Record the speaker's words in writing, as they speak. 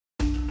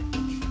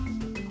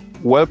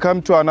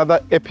Welcome to another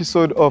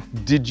episode of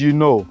Did You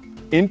Know?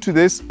 In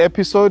today's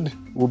episode,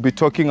 we'll be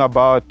talking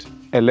about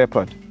a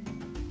leopard.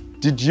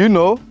 Did you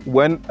know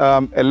when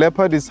a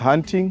leopard is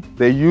hunting,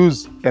 they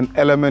use an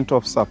element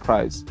of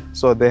surprise.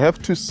 So they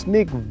have to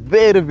sneak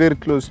very, very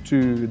close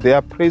to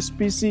their prey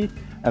species,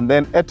 and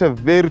then at a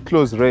very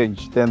close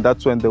range, then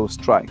that's when they will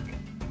strike.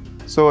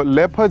 So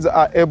leopards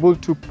are able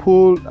to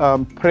pull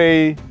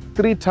prey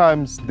 3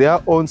 times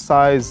their own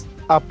size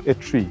up a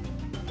tree.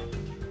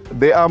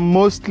 They are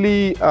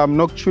mostly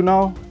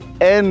nocturnal,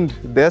 and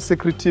their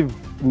secretive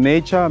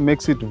nature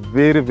makes it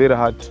very, very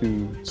hard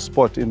to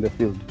spot in the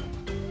field.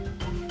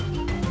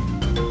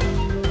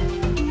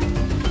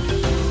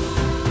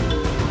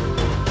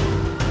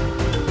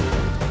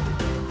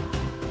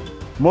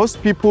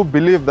 Most people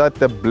believe that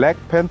the black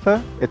panther,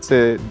 it's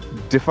a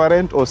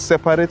different or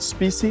separate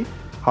species.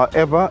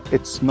 However,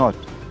 it's not.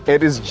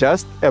 It is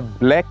just a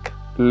black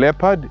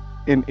leopard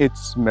in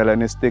its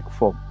melanistic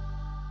form.